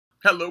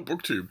Hello,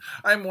 BookTube.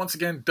 I'm once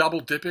again double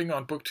dipping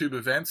on BookTube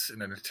events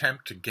in an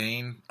attempt to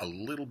gain a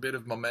little bit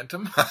of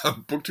momentum.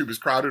 BookTube is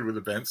crowded with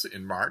events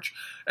in March,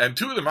 and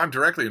two of them I'm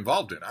directly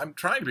involved in. I'm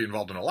trying to be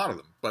involved in a lot of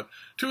them, but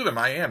two of them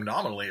I am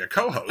nominally a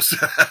co-host.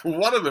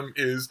 One of them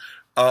is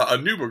a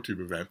new BookTube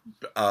event,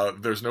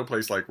 There's No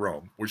Place Like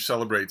Rome, which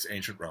celebrates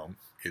ancient Rome,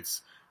 its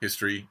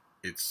history,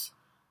 its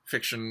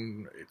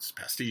fiction, its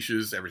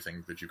pastiches,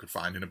 everything that you could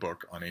find in a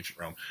book on ancient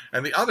Rome.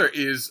 And the other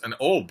is an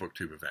old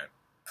BookTube event,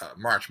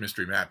 March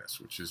Mystery Madness,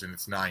 which is in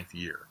its 9th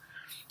year.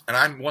 And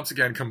I'm once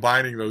again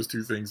combining those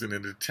two things in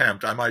an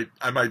attempt. I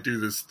might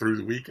do this through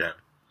the weekend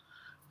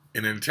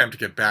in an attempt to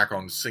get back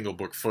on single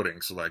book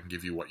footing so that I can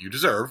give you what you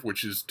deserve,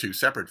 which is 2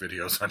 separate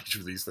videos on each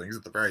of these things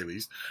at the very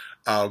least.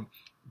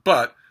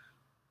 But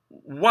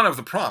one of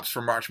the prompts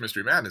for March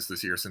Mystery Madness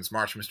this year, since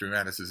March Mystery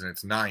Madness is in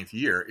its 9th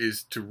year,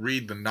 is to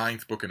read the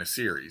 9th book in a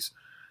series.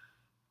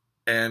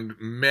 And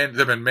there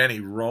have been many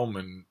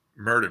Roman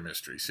murder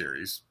mystery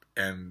series,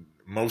 and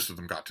most of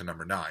them got to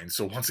number 9.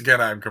 So once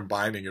again, I'm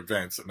combining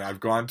events, and I've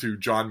gone to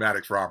John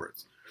Maddox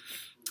Roberts,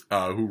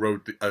 who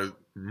wrote a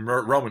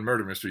Roman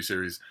murder mystery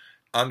series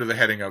under the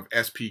heading of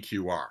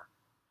SPQR,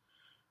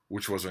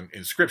 which was an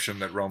inscription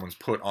that Romans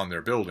put on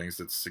their buildings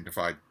that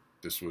signified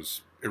this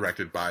was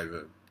erected by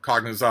the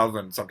cognizance of,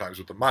 and sometimes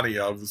with the money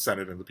of, the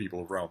Senate and the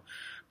people of Rome.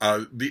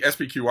 The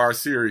SPQR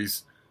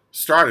series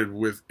started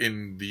with,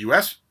 in the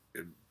U.S.,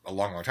 a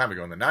long time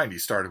ago in the 90s,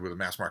 started with a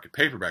mass market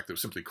paperback that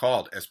was simply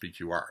called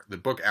SPQR. The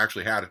book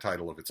actually had a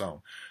title of its own,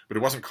 but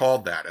it wasn't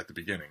called that at the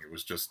beginning. It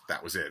was just,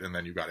 that was it. And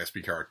then you got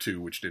SPQR 2,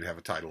 which did have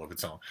a title of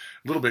its own.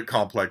 A little bit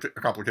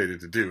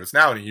complicated to do. It's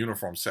now in a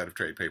uniform set of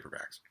trade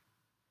paperbacks.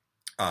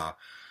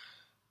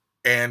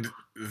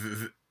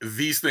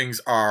 These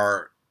things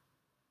are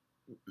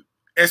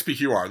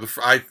SPQR.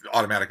 I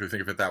automatically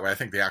think of it that way. I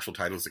think the actual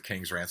title is The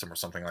King's Ransom or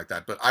something like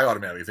that, but I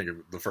automatically think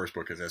of the first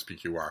book as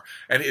SPQR,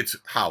 and it's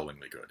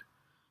howlingly good.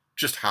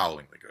 Just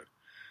howlingly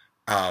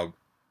good.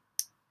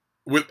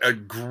 With a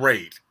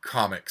great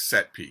comic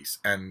set piece.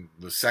 And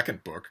the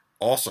second book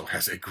also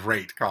has a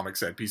great comic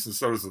set piece, and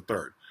so does the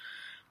third.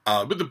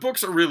 But the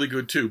books are really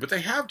good too, but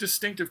they have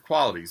distinctive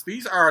qualities.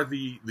 These are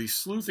the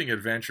sleuthing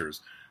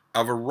adventures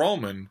of a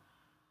Roman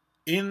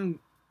in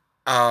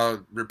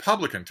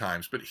Republican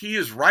times, but he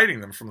is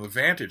writing them from the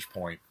vantage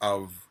point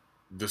of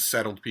the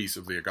settled peace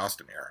of the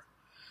Augustan era.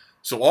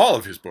 So all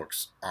of his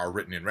books are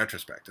written in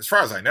retrospect. As far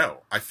as I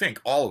know, I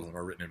think all of them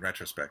are written in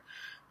retrospect,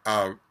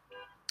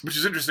 which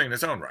is interesting in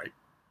its own right,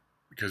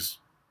 because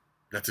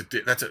that's a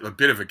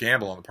bit of a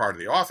gamble on the part of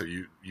the author.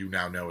 You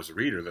now know as a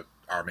reader that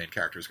our main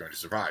character is going to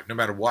survive. No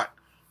matter what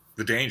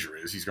the danger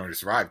is, he's going to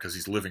survive because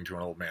he's living to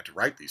an old man to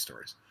write these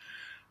stories.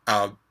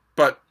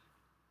 But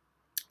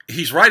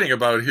he's writing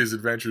about his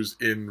adventures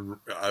in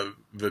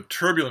the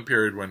turbulent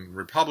period when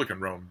Republican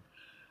Rome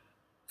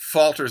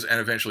falters and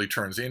eventually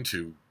turns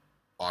into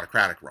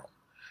autocratic Rome.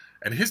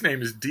 And his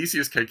name is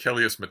Decius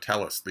Caecilius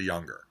Metellus the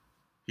Younger.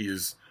 He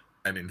is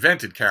an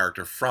invented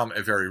character from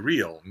a very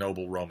real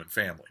noble Roman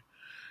family.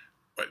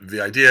 But the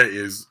idea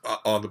is,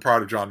 on the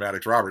part of John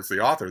Maddox Roberts,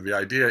 the author, the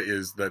idea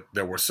is that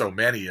there were so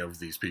many of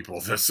these people,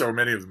 there's so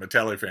many of the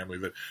Metelli family,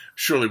 that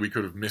surely we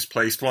could have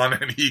misplaced one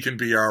and he can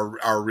be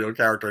our real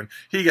character. And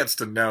he gets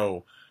to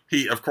know,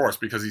 of course,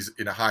 because he's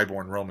in a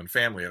highborn Roman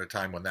family at a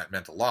time when that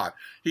meant a lot,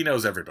 he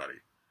knows everybody.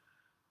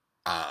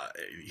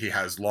 He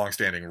has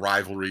long-standing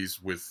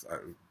rivalries with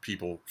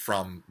people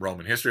from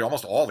Roman history.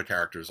 Almost all the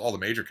characters, all the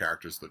major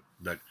characters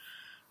that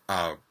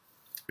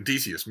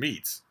Decius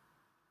meets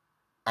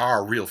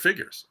are real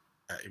figures.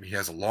 He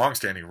has a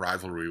long-standing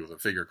rivalry with a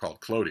figure called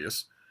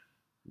Clodius,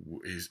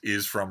 who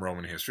is from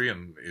Roman history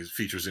and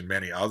features in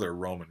many other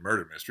Roman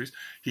murder mysteries.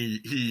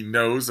 He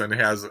knows and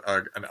has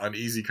an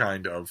uneasy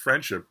kind of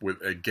friendship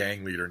with a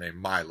gang leader named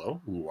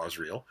Milo, who was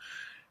real.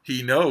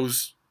 He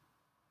knows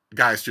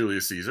Gaius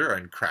Julius Caesar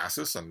and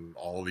Crassus and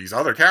all these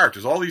other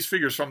characters, all these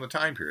figures from the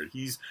time period.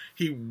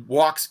 He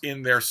walks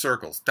in their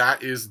circles.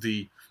 That is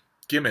the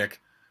gimmick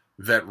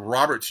that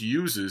Roberts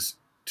uses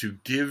to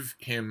give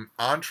him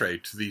entree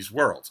to these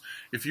worlds.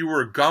 If you were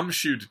a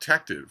gumshoe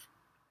detective,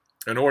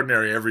 an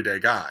ordinary everyday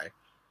guy,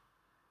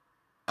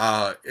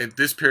 at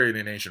this period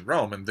in ancient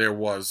Rome, and there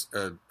was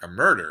a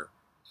murder,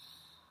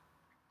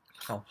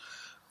 well,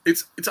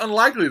 it's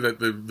unlikely that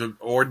the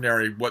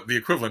ordinary, what the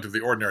equivalent of the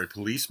ordinary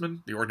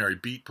policeman, the ordinary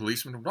beat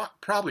policeman, would not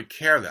probably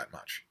care that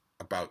much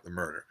about the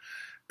murder.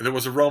 There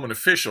was a Roman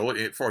official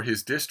for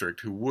his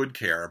district who would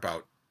care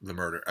about the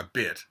murder a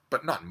bit,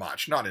 but not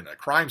much, not in a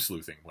crime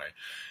sleuthing way.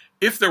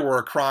 If there were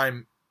a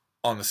crime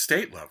on the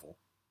state level,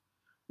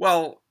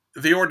 well,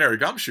 the ordinary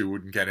gumshoe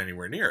wouldn't get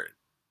anywhere near it.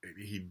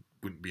 He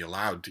wouldn't be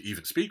allowed to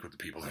even speak with the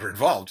people that are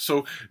involved.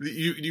 So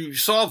you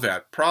solve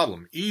that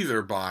problem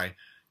either by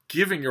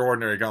giving your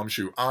ordinary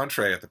gumshoe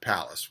entree at the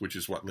palace, which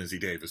is what Lindsay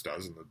Davis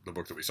does in the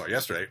book that we saw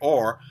yesterday,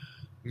 or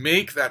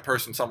make that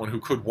person someone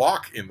who could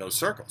walk in those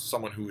circles,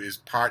 someone who is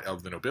part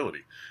of the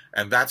nobility.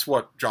 And that's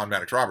what John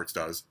Maddox Roberts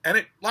does, and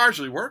it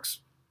largely works.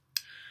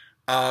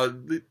 I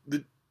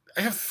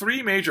have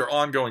 3 major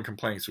ongoing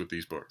complaints with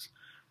these books.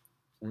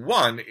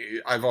 One,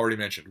 I've already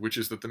mentioned, which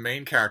is that the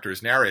main character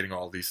is narrating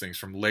all these things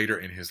from later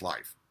in his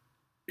life.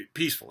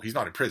 Peaceful. He's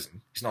not in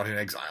prison. He's not in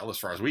exile, as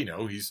far as we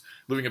know. He's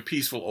living a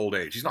peaceful old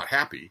age. He's not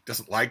happy.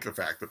 Doesn't like the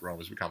fact that Rome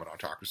has become an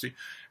autocracy,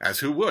 as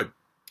who would?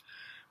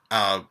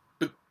 But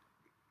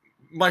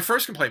my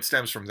first complaint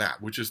stems from that,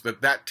 which is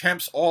that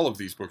tempts all of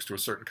these books to a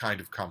certain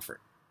kind of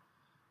comfort.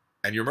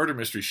 And your murder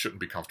mysteries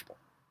shouldn't be comfortable.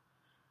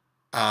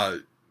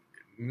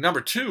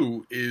 Number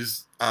two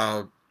is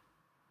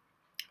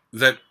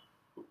that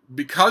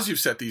because you've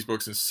set these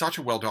books in such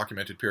a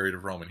well-documented period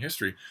of Roman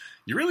history,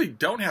 you really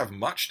don't have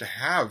much to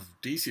have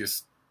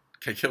Decius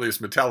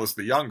Caecilius Metellus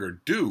the Younger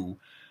do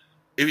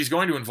if he's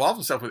going to involve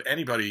himself with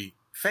anybody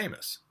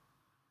famous.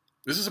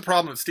 This is a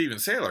problem that Stephen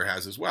Saylor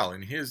has as well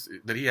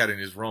that he had in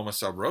his Roma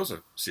Sub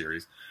Rosa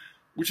series,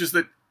 which is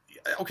that,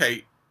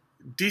 okay,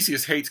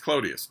 Decius hates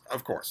Clodius,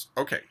 of course.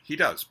 Okay, he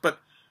does. But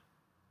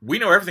we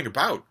know everything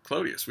about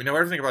Clodius. We know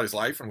everything about his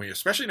life, and we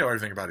especially know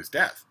everything about his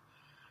death.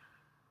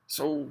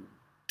 So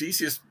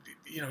Decius,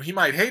 he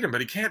might hate him, but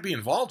he can't be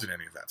involved in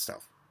any of that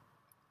stuff.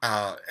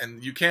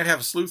 And you can't have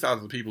a sleuth out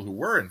of the people who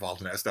were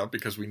involved in that stuff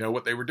because we know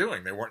what they were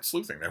doing. They weren't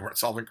sleuthing. They weren't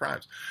solving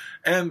crimes.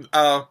 And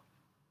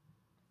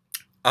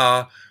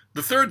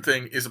the third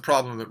thing is a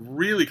problem that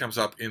really comes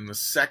up in the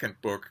second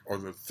book, or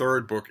the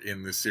third book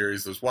in this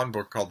series. There's one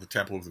book called The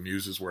Temple of the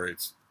Muses where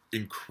it's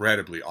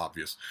incredibly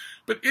obvious.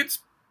 But it's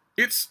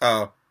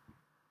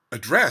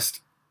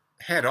addressed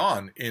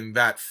head-on in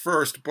that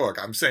first book.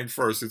 I'm saying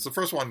first. It's the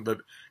first one that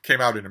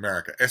came out in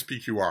America.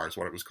 SPQR is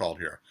what it was called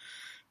here.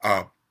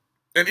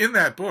 And in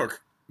that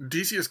book,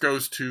 Decius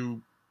goes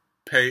to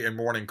pay a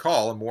morning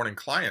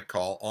client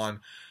call on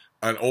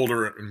an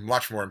older and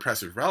much more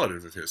impressive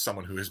relative of his,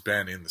 someone who has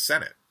been in the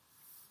Senate.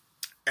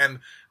 And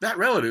that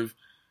relative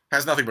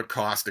has nothing but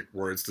caustic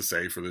words to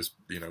say for this,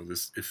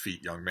 this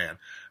effete young man.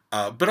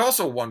 But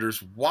also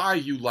wonders why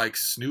you like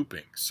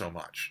snooping so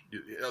much.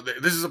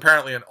 This is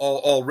apparently an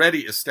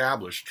already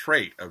established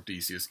trait of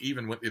Decius,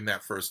 even within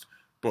that first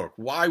book.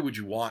 Why would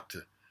you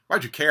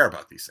care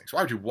about these things?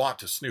 Why would you want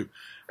to snoop?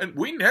 And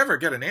we never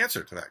get an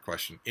answer to that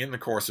question in the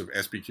course of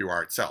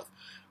SPQR itself,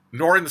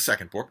 nor in the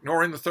second book,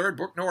 nor in the third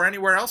book, nor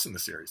anywhere else in the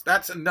series.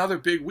 That's another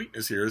big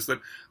weakness here, is that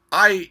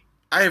I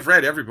have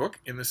read every book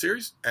in the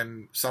series,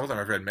 and some of them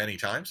I've read many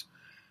times.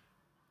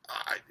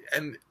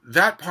 And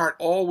that part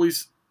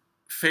always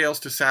fails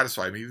to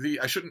satisfy me.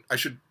 I should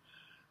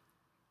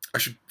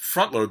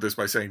front load this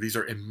by saying these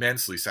are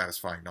immensely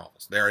satisfying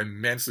novels. They are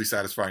immensely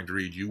satisfying to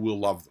read. You will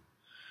love them.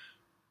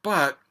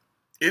 But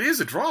it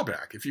is a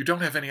drawback if you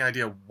don't have any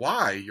idea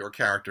why your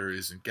character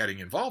isn't getting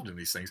involved in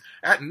these things.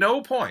 At no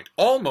point,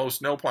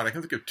 almost no point, I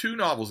can think of 2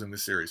 novels in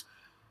this series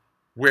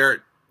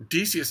where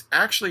Decius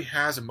actually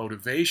has a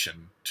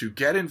motivation to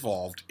get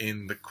involved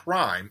in the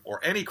crime,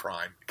 or any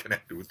crime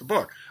connected with the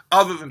book,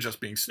 other than just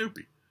being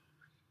snoopy.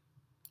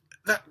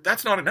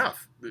 That's not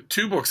enough.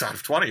 2 books out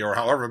of 20, or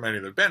however many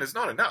there have been, is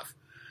not enough.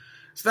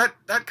 So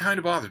that kind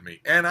of bothered me.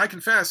 And I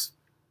confess,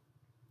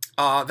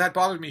 that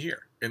bothered me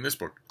here in this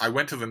book. I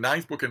went to the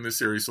 9th book in this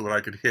series so that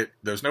I could hit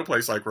There's No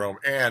Place Like Rome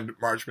and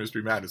March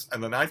Mystery Madness.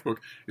 And the 9th book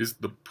is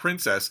The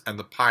Princess and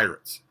the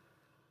Pirates,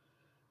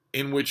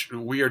 in which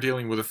we are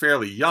dealing with a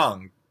fairly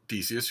young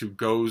Decius who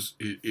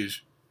is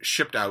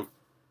shipped out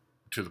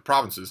to the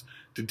provinces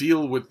to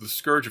deal with the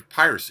scourge of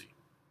piracy.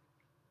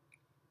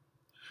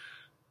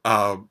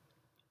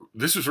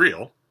 This was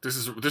real.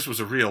 This was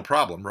a real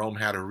problem. Rome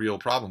had a real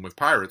problem with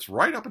pirates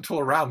right up until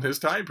around this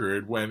time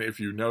period, when, if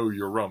you know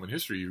your Roman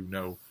history, you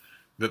know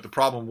that the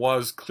problem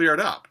was cleared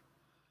up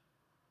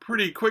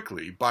pretty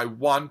quickly by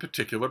one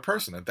particular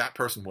person. And that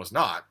person was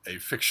not a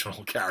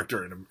fictional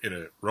character in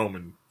a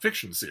Roman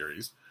fiction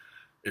series.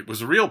 It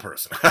was a real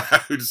person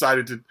who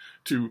decided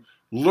to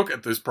look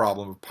at this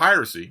problem of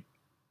piracy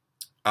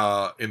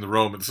in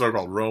the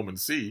so-called Roman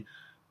Sea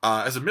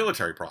as a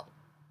military problem.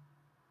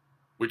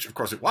 Which, of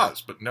course, it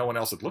was, but no one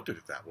else had looked at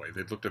it that way.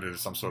 They'd looked at it as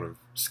some sort of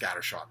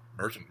scattershot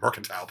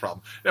mercantile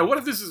problem. Now, what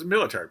if this is a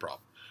military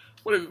problem?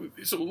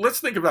 So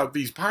let's think about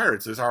these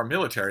pirates as our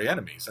military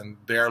enemies, and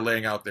they're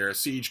laying out their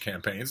siege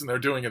campaigns, and they're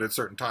doing it at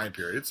certain time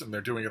periods, and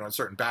they're doing it on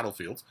certain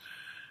battlefields.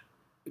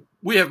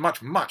 We have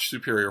much, much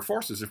superior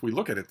forces. If we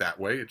look at it that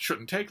way, it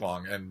shouldn't take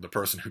long. And the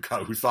person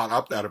who thought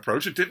up that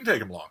approach, it didn't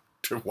take him long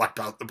to wipe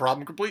out the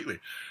problem completely.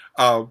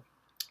 But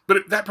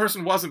that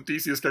person wasn't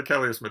Decius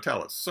Caecilius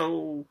Metellus.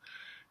 So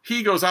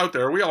he goes out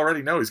there. We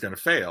already know he's going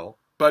to fail.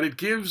 But it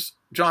gives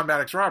John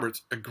Maddox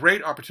Roberts a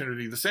great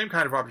opportunity, the same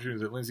kind of opportunity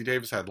that Lindsay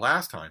Davis had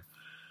last time,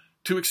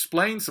 to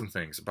explain some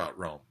things about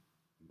Rome.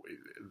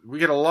 We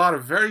get a lot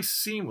of very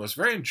seamless,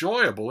 very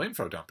enjoyable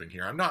info dumping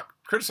here. I'm not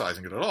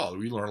criticizing it at all.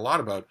 We learn a lot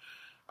about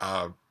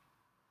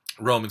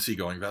Roman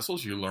seagoing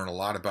vessels. You learn a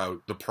lot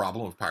about the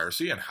problem of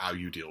piracy and how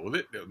you deal with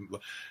it.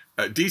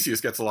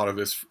 Decius gets a lot of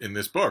this in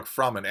this book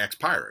from an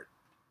ex-pirate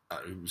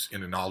who's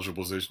in a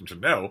knowledgeable position to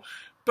know,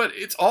 but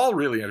it's all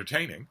really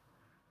entertaining.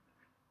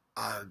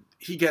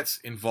 He gets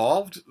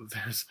involved.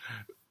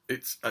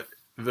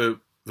 The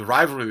the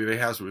rivalry that he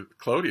has with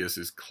Clodius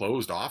is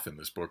closed off in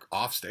this book,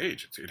 off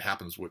stage. It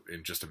happens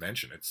in just a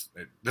mention.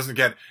 It doesn't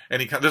get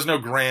any. There's no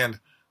grand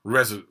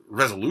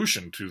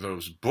resolution to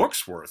those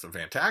books worth of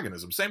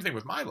antagonism. Same thing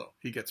with Milo.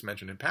 He gets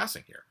mentioned in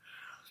passing here.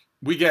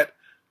 We get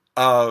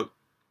the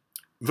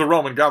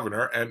Roman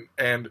governor,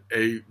 and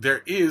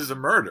there is a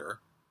murder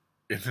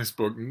in this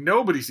book.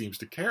 Nobody seems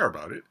to care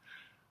about it.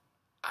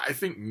 I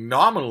think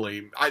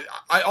nominally,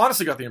 I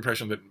honestly got the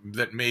impression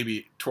that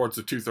maybe towards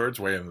the 2/3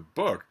 way in the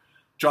book,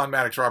 John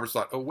Maddox Roberts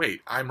thought, oh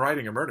wait, I'm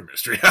writing a murder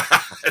mystery.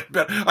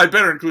 I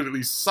better include at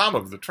least some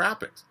of the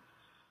trappings.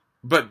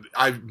 But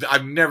I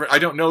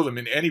don't know them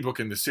in any book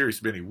in this series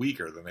to be any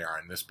weaker than they are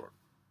in this book.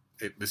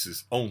 This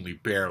is only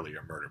barely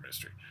a murder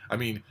mystery. I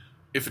mean,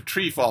 if a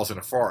tree falls in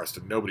a forest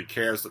and nobody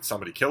cares that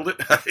somebody killed it,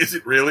 is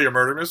it really a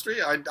murder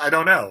mystery? I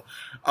don't know.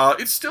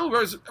 It still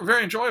was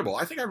very enjoyable.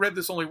 I think I read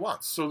this only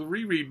once, so the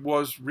reread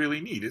was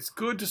really neat. It's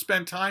good to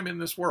spend time in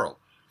this world.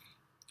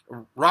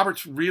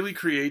 Roberts really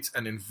creates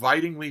an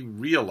invitingly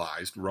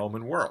realized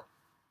Roman world.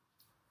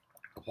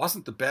 It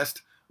wasn't the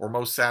best or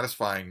most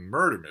satisfying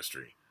murder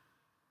mystery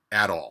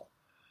at all.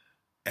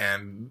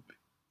 And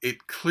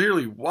it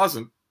clearly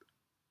wasn't.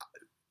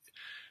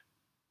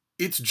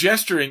 It's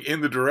gesturing in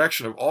the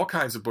direction of all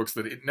kinds of books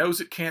that it knows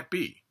it can't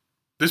be.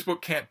 This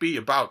book can't be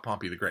about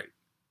Pompey the Great.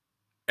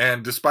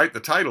 And despite the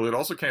title, it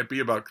also can't be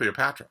about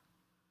Cleopatra.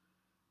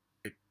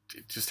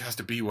 It just has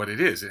to be what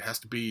it is. It has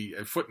to be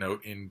a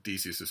footnote in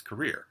Decius's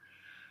career.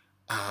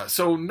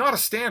 So not a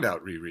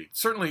standout reread.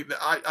 Certainly,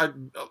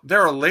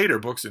 there are later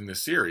books in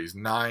this series,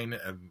 9,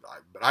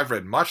 but I've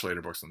read much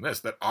later books than this,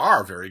 that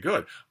are very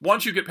good.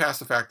 Once you get past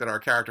the fact that our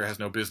character has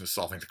no business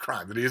solving the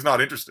crime, that he is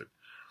not interested.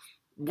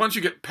 Once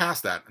you get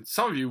past that, and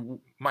some of you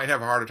might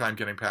have a harder time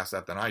getting past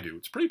that than I do.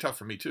 It's pretty tough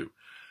for me too.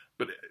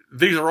 But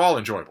these are all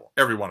enjoyable.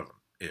 Every one of them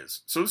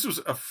is. So this was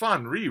a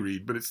fun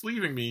reread, but it's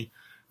leaving me,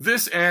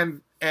 this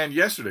and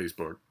yesterday's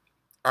book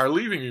are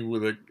leaving me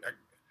with a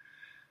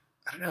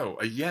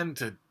yen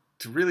to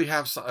really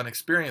have an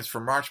experience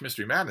for March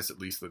Mystery Madness, at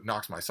least, that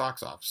knocks my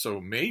socks off.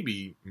 So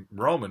maybe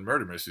Roman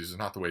Murder Mysteries is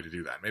not the way to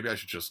do that. Maybe I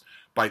should just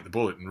bite the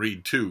bullet and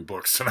read 2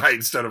 books tonight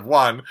instead of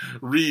 1.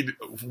 Read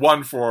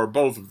 1 for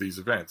both of these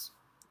events.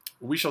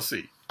 We shall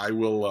see. I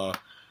will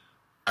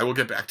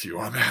get back to you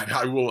on that.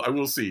 I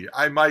will see.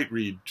 I might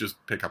just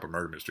pick up a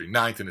murder mystery,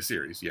 9th in a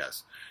series,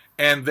 yes,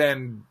 and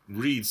then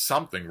read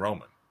something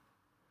Roman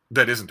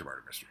that isn't a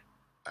murder mystery.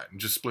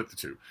 Just split the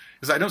 2.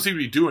 Because I don't seem to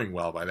be doing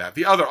well by that.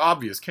 The other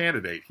obvious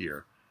candidate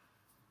here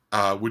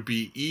would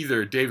be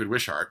either David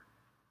Wishart,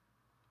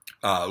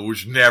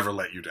 which never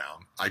let you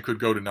down. I could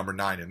go to number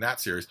 9 in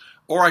that series,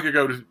 or I could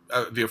go to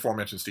the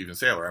aforementioned Stephen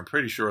Saylor. I'm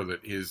pretty sure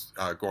that his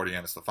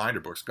Gordianus the Finder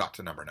books got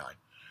to number 9.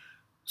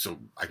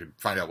 So I could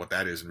find out what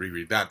that is and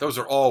reread that. Those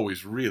are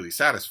always really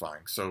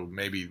satisfying, so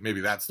maybe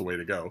that's the way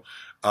to go.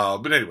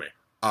 But anyway,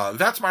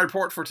 that's my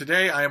report for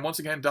today. I am once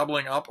again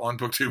doubling up on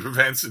BookTube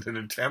events in an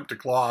attempt to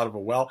claw out of a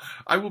well.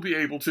 I will be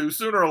able to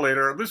sooner or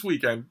later this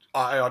weekend.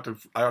 I ought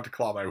to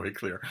claw my way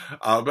clear.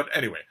 But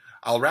anyway,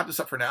 I'll wrap this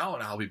up for now,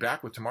 and I'll be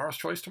back with tomorrow's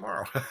choice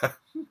tomorrow.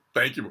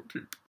 Thank you, BookTube.